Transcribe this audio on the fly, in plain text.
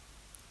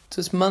So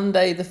it's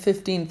Monday the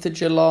 15th of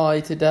July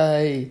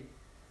today,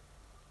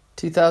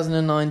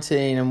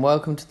 2019, and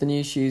welcome to the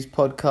New Shoes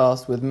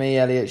podcast with me,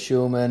 Elliot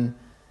Shulman,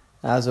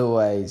 as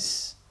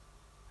always.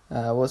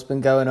 What's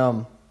been going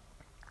on?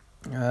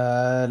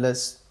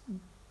 Let's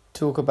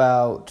talk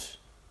about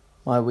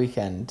my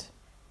weekend.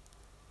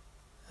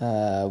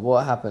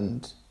 What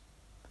happened?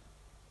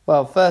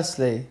 Well,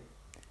 firstly,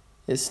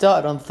 it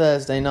started on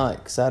Thursday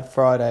night because I had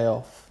Friday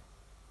off.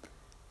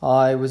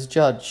 I was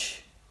judge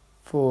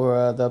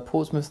for the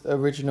Portsmouth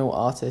Original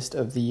Artist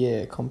of the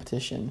Year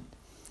competition.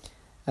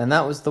 And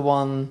that was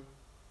the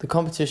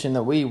competition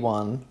that we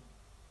won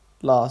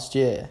last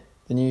year,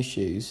 the New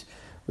Shoes,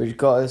 which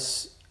got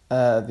us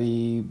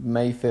the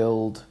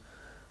Mayfield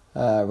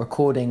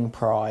recording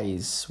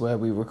prize, where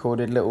we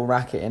recorded Little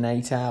Racket in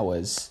 8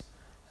 hours.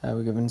 We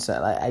were given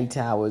 8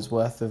 hours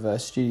worth of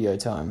studio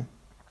time.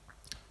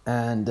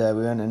 And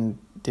we went and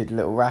did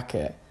Little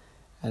Racket.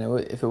 And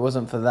if it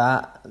wasn't for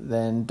that,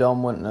 then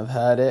Dom wouldn't have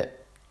heard it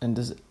and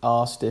just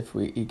asked if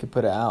he could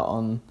put it out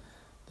on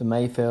the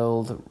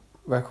Mayfield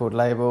record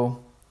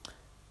label,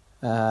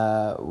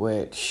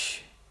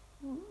 which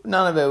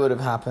none of it would have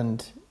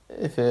happened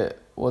if it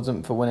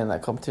wasn't for winning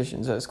that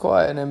competition. So it's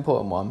quite an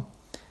important one.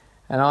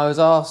 And I was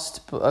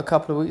asked a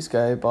couple of weeks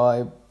ago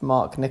by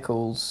Mark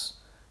Nichols,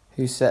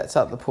 who sets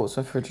up the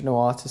Portsmouth Original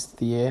Artist of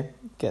the Year,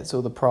 gets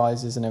all the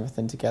prizes and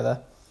everything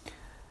together.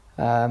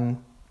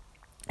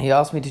 He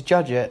asked me to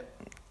judge it,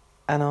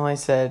 and I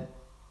said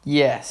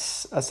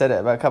yes. I said it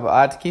about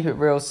I had to keep it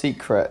real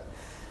secret.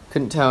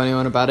 Couldn't tell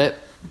anyone about it.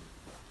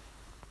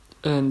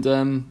 And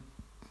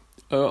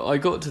I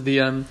got to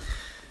the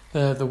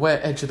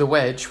edge of the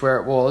wedge where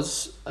it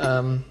was,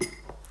 and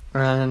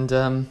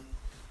I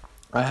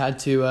had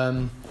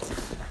to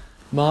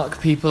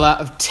mark people out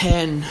of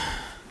 10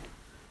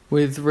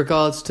 with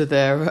regards to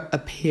their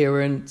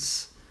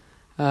appearance,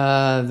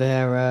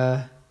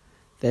 their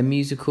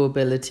musical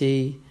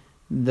ability,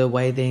 the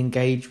way they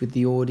engage with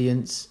the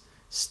audience,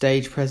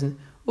 stage presence,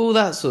 all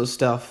that sort of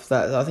stuff.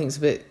 That I think is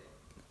a bit.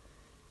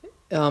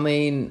 I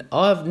mean,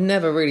 I've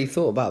never really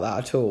thought about that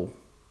at all.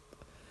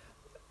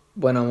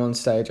 When I'm on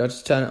stage, I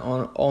just turn it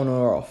on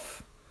or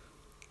off.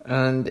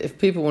 And if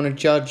people want to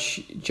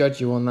judge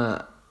you on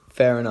that,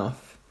 fair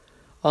enough.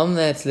 I'm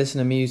there to listen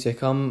to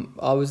music.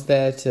 I was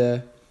there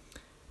to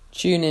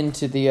tune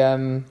into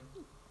the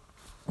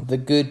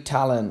good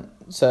talent.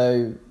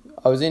 So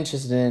I was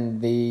interested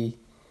in the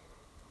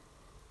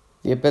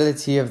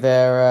ability of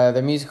their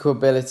musical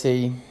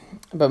ability,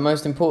 but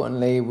most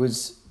importantly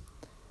was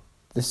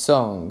the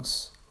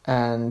songs,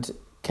 and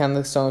can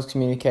the songs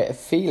communicate a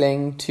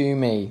feeling to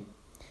me?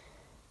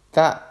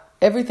 That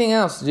everything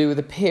else to do with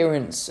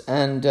appearance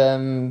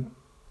and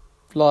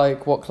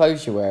like what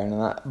clothes you're wearing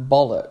and that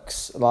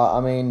bollocks.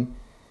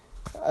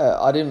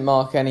 I didn't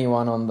mark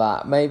anyone on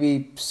that.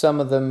 Maybe some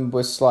of them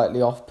were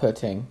slightly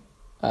off-putting,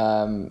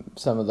 some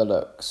of the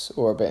looks,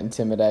 or a bit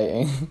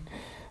intimidating.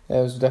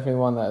 There was definitely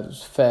one that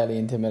was fairly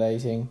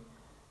intimidating.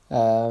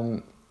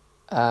 I'm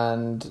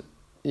not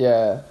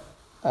going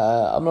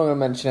to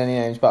mention any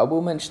names, but I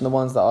will mention the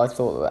ones that I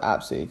thought were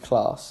absolutely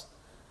class.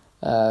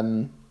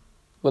 The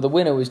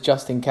winner was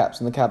Justin Capps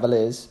and the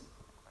Cavaliers,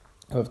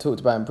 who I've talked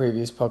about in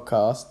previous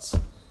podcasts.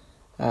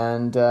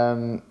 And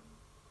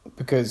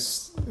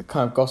because they're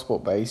kind of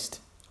Gosport based,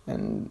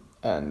 and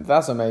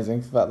that's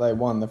amazing, the fact they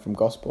won, they're from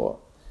Gosport.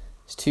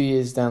 It's 2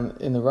 years down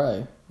in a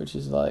row, which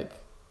is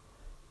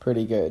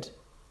pretty good.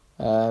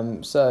 They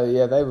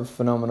were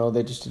phenomenal.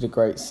 They just did a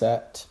great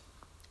set.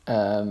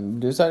 There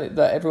was only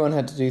that everyone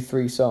had to do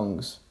 3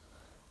 songs,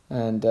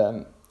 and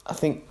I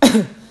think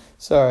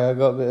sorry, I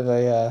got a bit of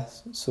a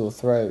sore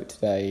throat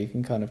today. You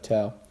can kind of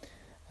tell,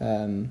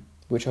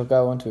 which I'll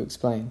go on to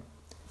explain.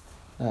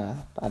 I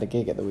had a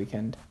gig at the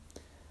weekend,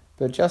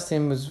 but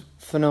Justin was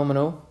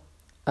phenomenal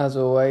as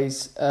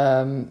always.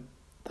 That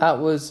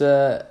was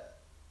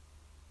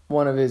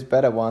one of his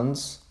better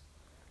ones.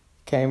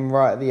 Came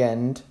right at the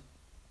end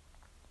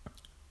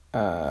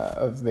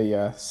of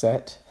the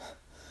set,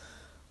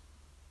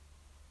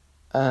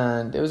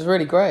 and it was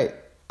really great.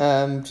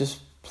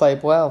 Just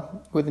played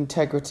well with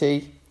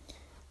integrity,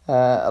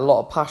 a lot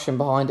of passion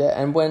behind it,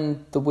 and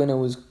when the winner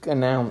was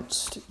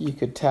announced, you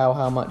could tell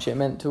how much it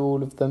meant to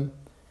all of them.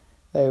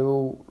 They were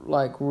all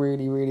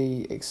really,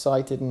 really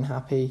excited and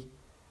happy.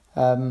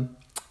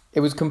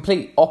 It was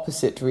complete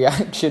opposite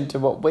reaction to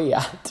what we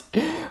had.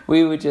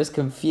 We were just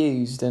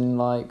confused and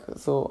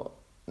thought,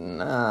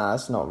 nah,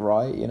 that's not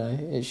right,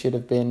 it should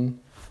have been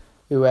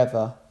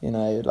whoever,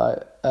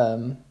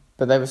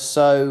 but they were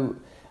so,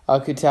 I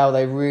could tell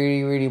they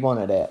really, really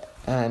wanted it,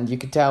 and you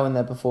could tell in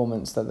their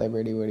performance that they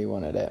really, really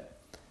wanted it.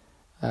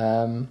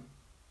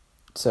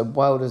 So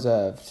well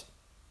deserved.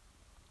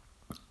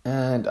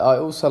 And I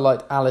also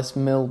liked Alice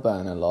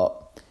Milburn a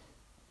lot.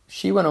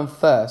 She went on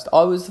first.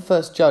 I was the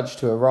first judge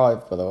to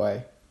arrive, by the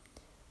way,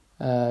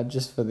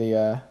 just for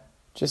the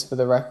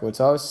record.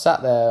 So I was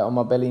sat there on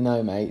my Billy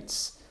No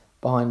Mates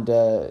behind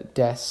a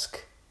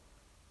desk,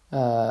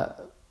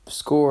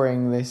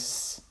 scoring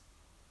this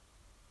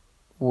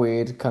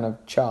weird kind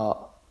of chart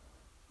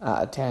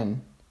out of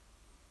 10.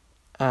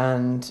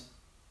 And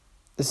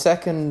the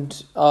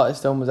second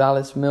artist on was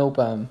Alice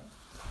Milburn,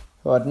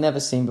 who I'd never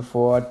seen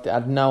before. I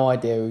had no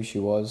idea who she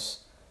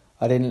was.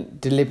 I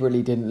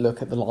deliberately didn't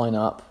look at the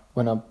lineup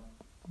when I,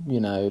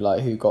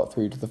 like who got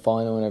through to the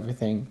final and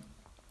everything,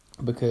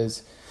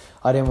 because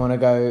I didn't want to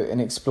go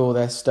and explore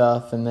their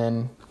stuff and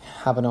then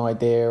have an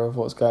idea of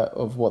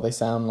of what they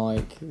sound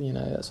like,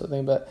 that sort of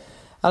thing. But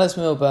Alice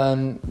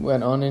Milburn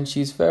went on, and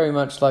she's very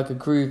much like a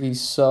groovy,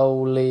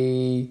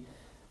 soul-y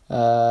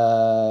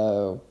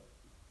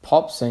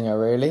pop singer,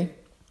 really.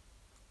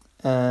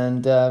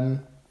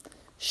 And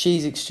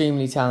she's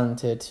extremely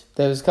talented.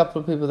 There was a couple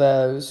of people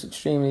there who was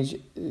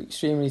extremely,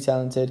 extremely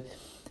talented,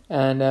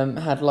 and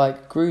had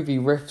like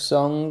groovy riff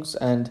songs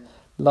and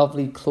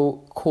lovely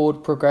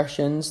chord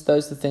progressions.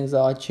 Those are the things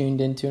that I tuned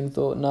into and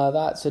thought, no,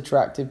 that's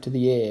attractive to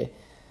the ear.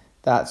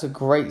 That's a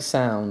great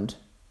sound,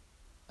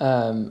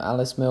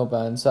 Alice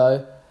Milburn.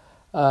 So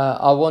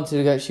I wanted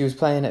to go. She was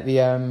playing at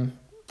the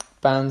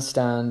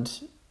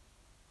bandstand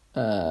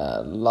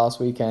last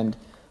weekend,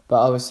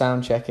 but I was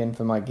sound checking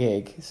for my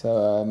gig,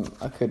 so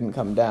I couldn't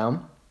come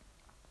down.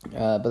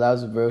 But that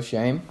was a real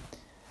shame.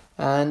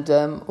 And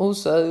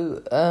also,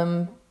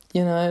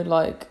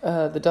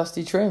 the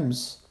Dusty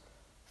Trims,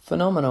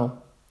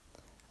 phenomenal.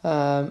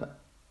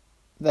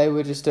 They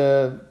were just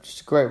a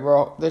great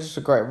rock. They're just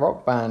a great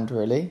rock band,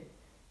 really.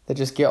 They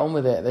just get on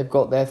with it. They've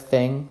got their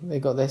thing.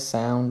 They've got their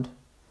sound,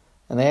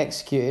 and they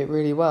execute it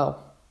really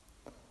well.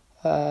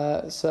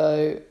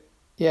 So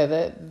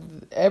yeah,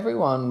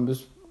 everyone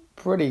was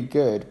pretty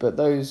good, but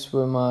those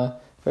were my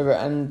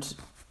favourite. And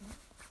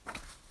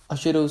I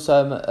should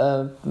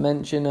also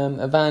mention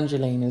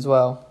Evangeline as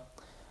well,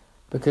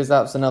 because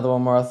that's another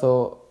one where I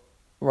thought,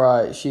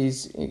 right,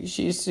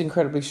 she's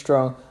incredibly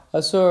strong.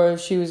 I saw her.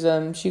 She was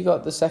she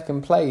got the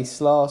second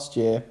place last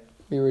year,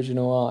 the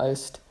original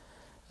artist,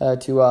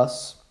 to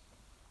us.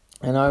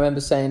 And I remember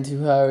saying to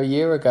her a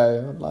year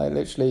ago, like,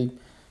 literally,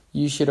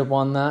 you should have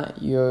won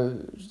that. You're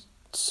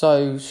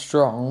so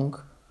strong,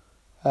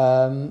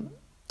 and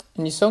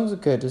your songs are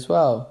good as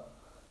well.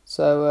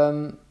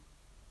 So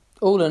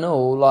all in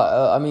all,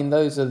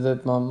 those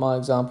are my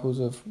examples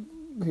of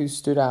who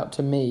stood out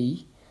to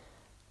me.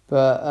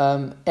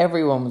 But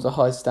everyone was a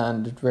high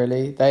standard,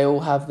 really. They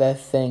all have their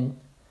thing.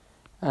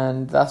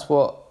 And that's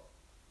what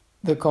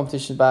the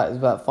competition is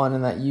about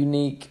finding that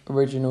unique,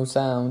 original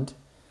sound.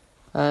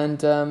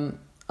 And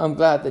I'm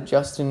glad that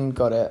Justin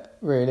got it,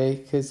 really,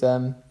 because,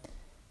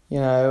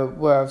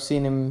 where I've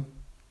seen him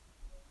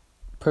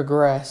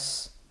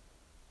progress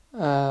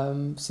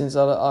since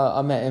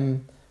I met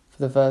him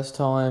for the first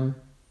time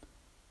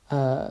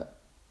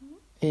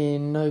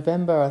in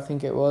November, I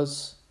think it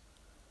was,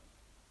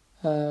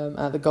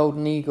 at the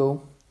Golden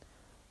Eagle.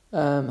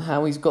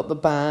 How he's got the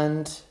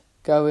band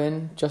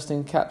going,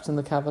 Justin captained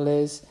the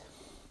Cavaliers,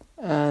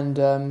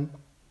 and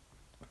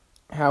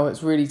how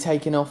it's really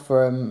taken off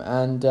for him.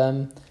 And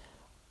I've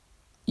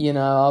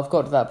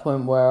got to that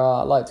point where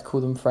I like to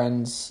call them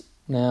friends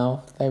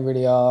now. They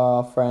really are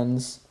our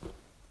friends.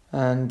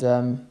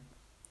 And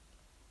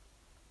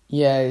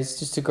he's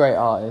just a great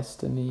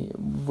artist, and he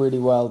really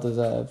well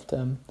deserved.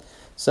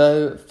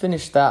 So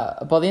finished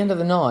that. By the end of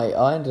the night,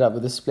 I ended up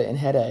with a splitting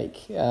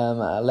headache.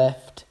 I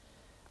left,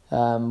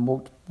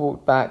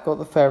 walked back, got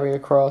the ferry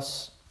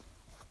across,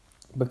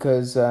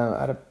 because I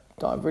had a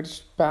really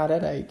bad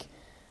headache.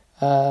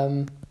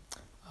 I'm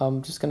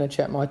just going to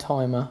check my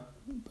timer,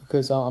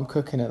 because I'm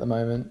cooking at the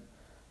moment.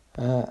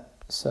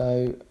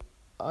 So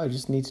I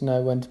just need to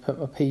know when to put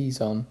my peas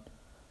on.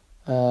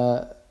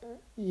 I'll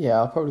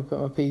probably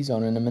put my peas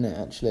on in a minute,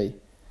 actually.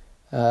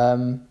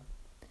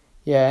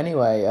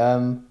 Anyway,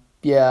 I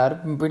had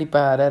a really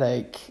bad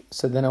headache,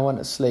 so then I went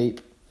to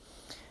sleep,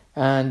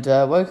 and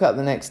woke up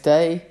the next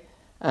day,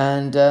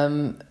 and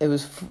it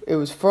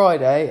was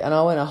Friday, and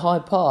I went to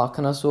Hyde Park,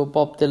 and I saw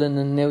Bob Dylan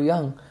and Neil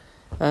Young.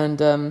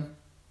 And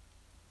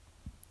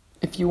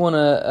if you want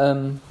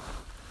a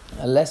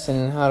lesson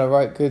in how to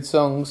write good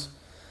songs,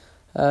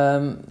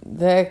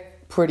 they're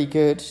pretty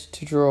good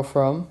to draw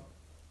from.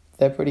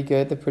 They're pretty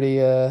good. They're pretty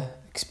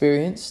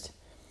experienced.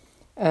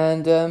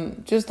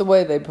 And just the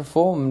way they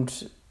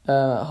performed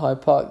at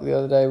Hyde Park the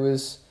other day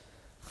was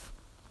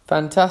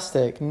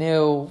fantastic.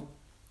 Neil,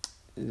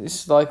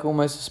 it's like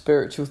almost a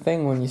spiritual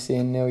thing when you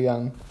see Neil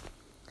Young.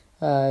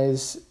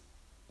 His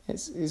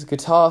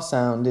guitar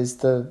sound is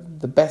the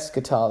best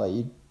guitar that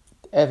you'd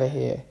ever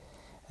hear.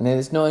 And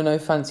there's no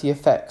fancy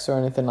effects or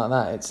anything like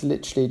that. It's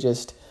literally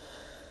just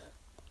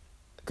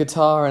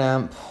guitar and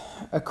amp,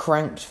 a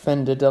cranked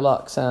Fender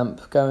Deluxe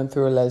amp going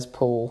through a Les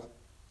Paul.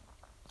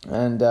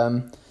 And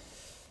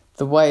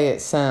the way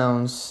it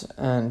sounds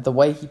and the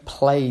way he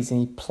plays and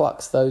he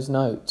plucks those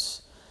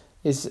notes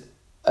is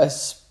a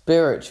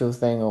spiritual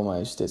thing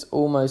almost. It's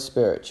almost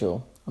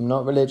spiritual. I'm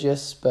not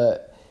religious,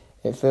 but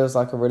it feels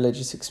like a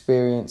religious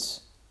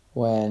experience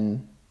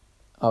when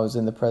I was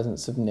in the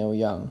presence of Neil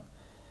Young.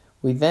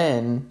 We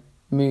then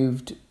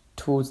moved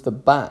towards the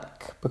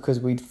back because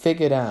we'd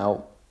figured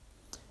out,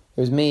 it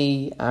was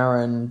me,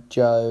 Aaron,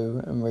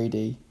 Joe and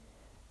Reedy,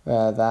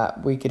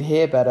 that we could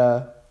hear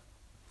better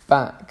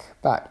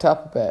backed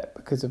up a bit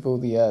because of all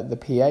the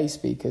PA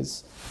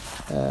speakers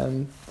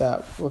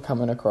that were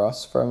coming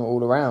across from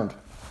all around.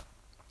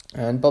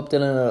 And Bob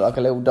Dylan looked like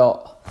a little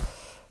dot,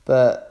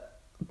 but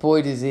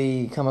boy does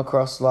he come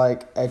across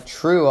like a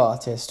true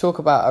artist. Talk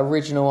about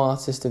original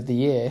artist of the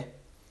year.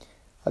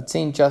 I'd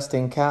seen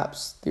Justin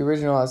Capps, the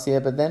original artist of the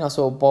year, but then I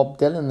saw Bob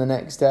Dylan the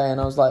next day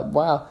and I was like,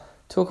 wow,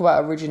 talk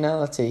about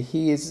originality.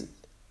 He is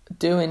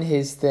doing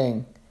his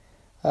thing.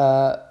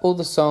 All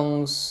the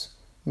songs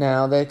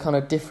now, they're kind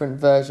of different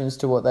versions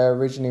to what they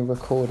originally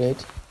recorded.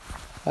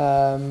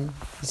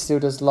 He still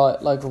does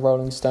like a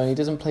Rolling Stone. He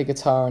doesn't play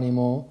guitar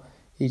anymore.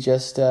 He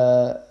just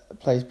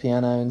plays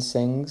piano and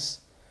sings.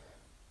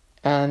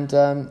 And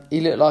he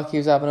looked like he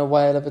was having a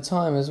whale of a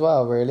time as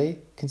well, really,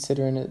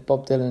 considering that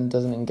Bob Dylan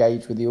doesn't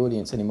engage with the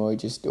audience anymore. He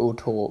just or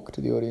talk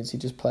to the audience. He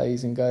just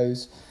plays and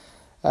goes.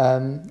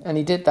 And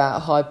he did that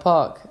at Hyde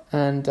Park.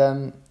 And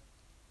I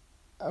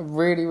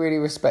really, really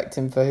respect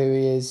him for who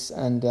he is.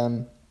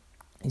 And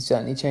he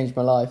certainly changed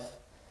my life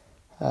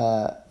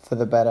for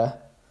the better.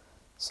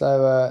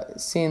 So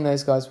seeing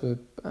those guys were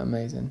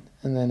amazing.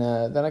 And then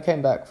I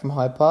came back from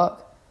Hyde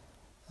Park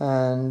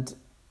and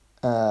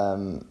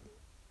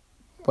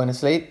went to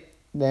sleep,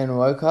 then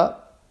woke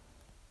up,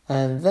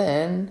 and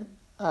then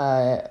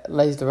I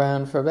lazed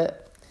around for a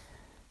bit,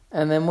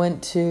 and then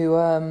went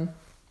to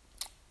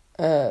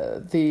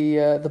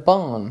the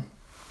barn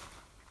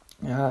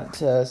at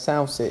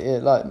South City,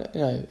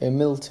 in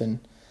Milton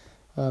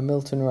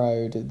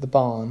Road, the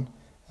barn,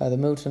 the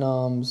Milton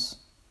Arms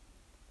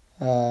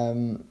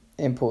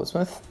in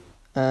Portsmouth,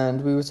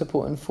 and we were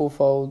supporting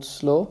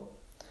Fourfolds Law,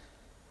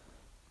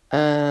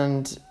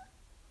 and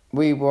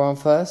we were on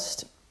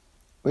first.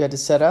 We had to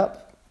set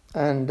up,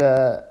 and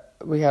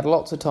we had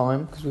lots of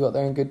time because we got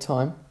there in good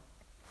time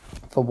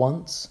for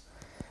once,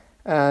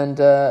 and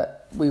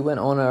we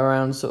went on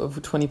around sort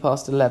of 20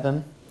 past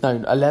 11.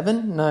 No,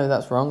 11? No,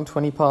 that's wrong.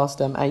 20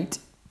 past 8,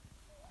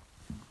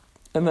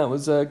 and that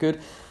was good.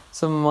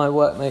 Some of my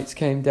workmates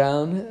came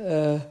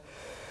down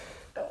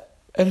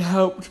and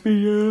helped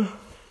me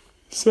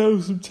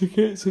sell some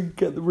tickets and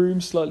get the room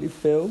slightly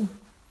filled,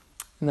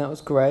 and that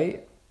was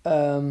great.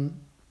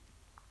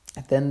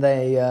 Then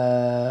they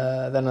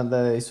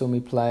saw me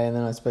play, and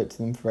then I spoke to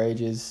them for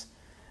ages.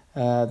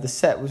 The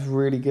set was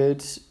really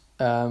good.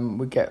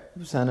 We get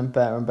sounding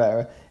better and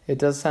better. It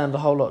does sound a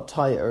whole lot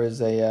tighter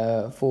as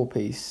a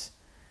 4-piece,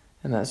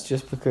 and that's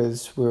just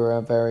because we're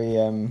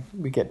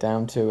we get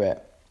down to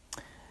it.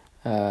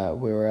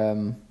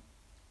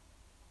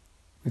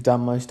 We've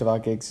done most of our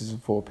gigs as a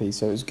 4-piece,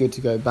 so it was good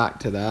to go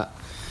back to that.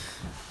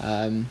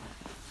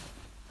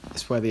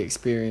 That's where the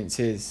experience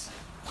is.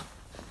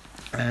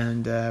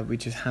 And we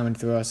just hammered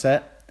through our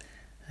set,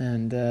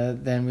 and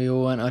then we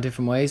all went our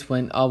different ways.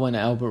 I went to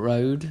Albert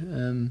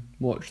Road,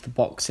 watched the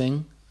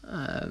boxing,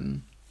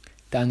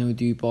 Daniel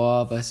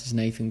Dubois versus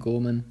Nathan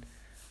Gorman,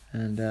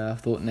 and I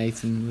thought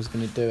Nathan was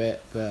going to do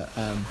it, but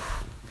I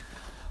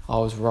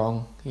was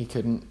wrong. He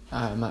couldn't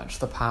match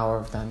the power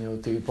of Daniel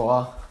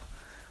Dubois,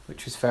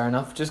 which was fair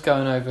enough. Just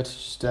going over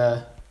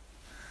to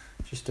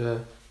just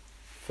to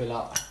fill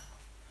up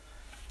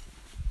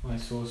my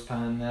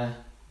saucepan there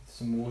with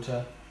some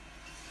water.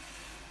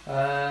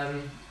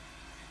 And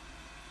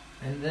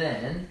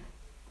then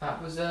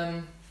that was it.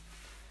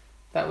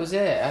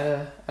 I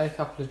had a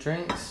couple of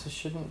drinks. I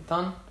shouldn't have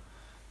done,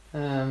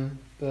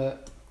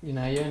 but you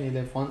only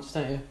live once,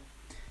 don't you?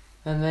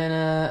 And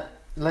then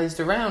lazed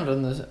around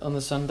on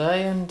the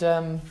Sunday, and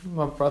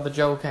my brother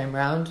Joel came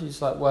round.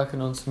 He's like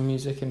working on some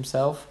music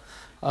himself.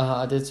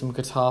 I did some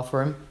guitar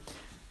for him,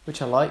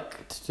 which I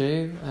like to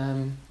do.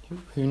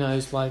 Who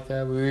knows? We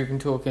were even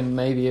talking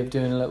maybe of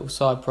doing a little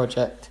side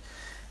project.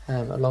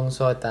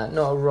 Alongside that,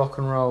 not a rock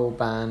and roll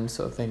band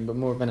sort of thing, but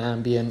more of an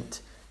ambient,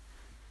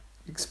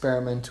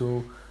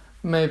 experimental,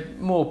 maybe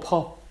more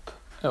pop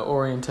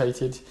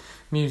orientated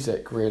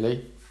music,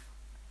 really.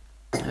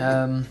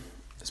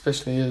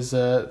 Especially as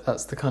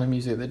that's the kind of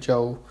music that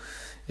Joel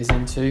is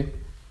into.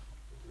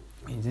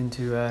 He's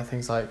into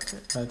things like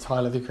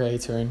Tyler the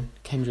Creator and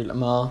Kendrick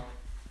Lamar,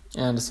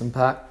 Anderson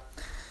 .Paak,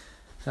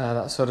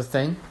 that sort of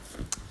thing.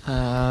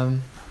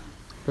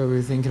 But we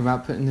were thinking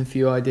about putting a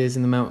few ideas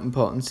in the melting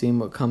pot and seeing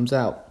what comes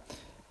out.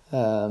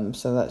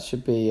 So that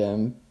should be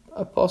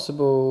a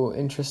possible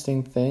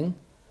interesting thing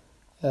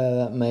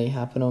that may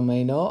happen or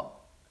may not.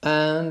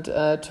 And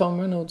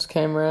Tom Reynolds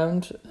came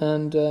around,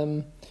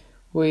 and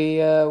we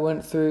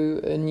went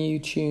through a new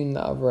tune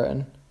that I've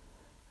written.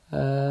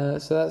 So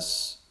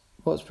that's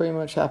what's pretty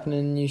much happening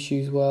in New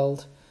Shoes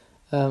World.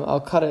 I'll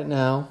cut it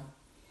now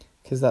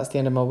because that's the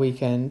end of my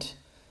weekend,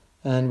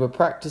 and we're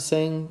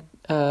practicing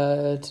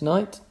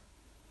tonight.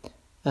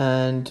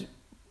 And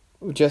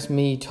just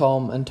me,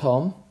 Tom, and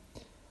Tom.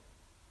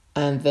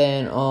 And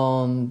then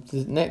on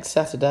the next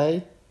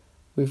Saturday,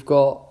 we've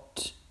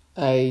got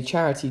a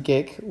charity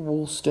gig,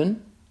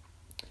 Woolston,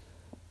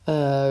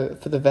 for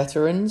the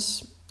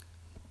veterans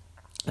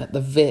at the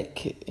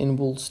Vic in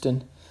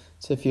Woolston.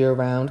 So if you're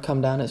around,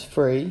 come down, it's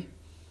free.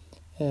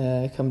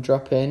 Come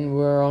drop in.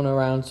 We're on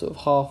around sort of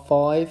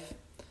 5:30.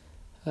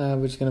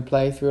 We're just going to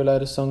play through a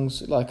load of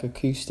songs like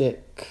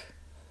acoustic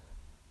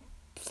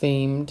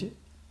themed.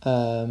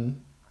 I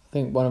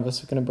think one of us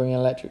is going to bring an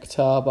electric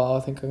guitar, but I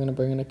think I'm going to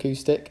bring an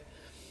acoustic.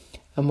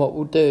 And what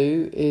we'll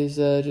do is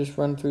just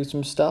run through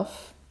some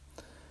stuff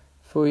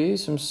for you,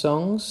 some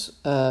songs.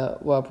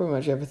 Pretty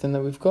much everything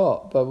that we've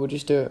got, but we'll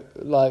just do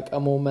it like a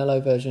more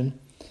mellow version.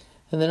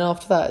 And then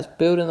after that, it's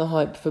building the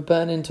hype for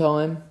Burning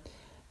Time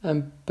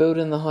and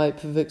building the hype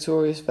for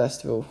Victorious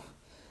Festival.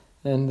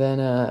 And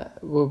then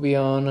we'll be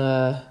on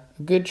a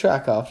good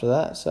track after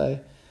that, so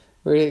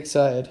really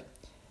excited.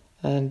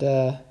 And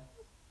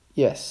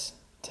yes,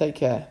 take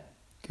care.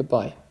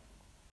 Goodbye.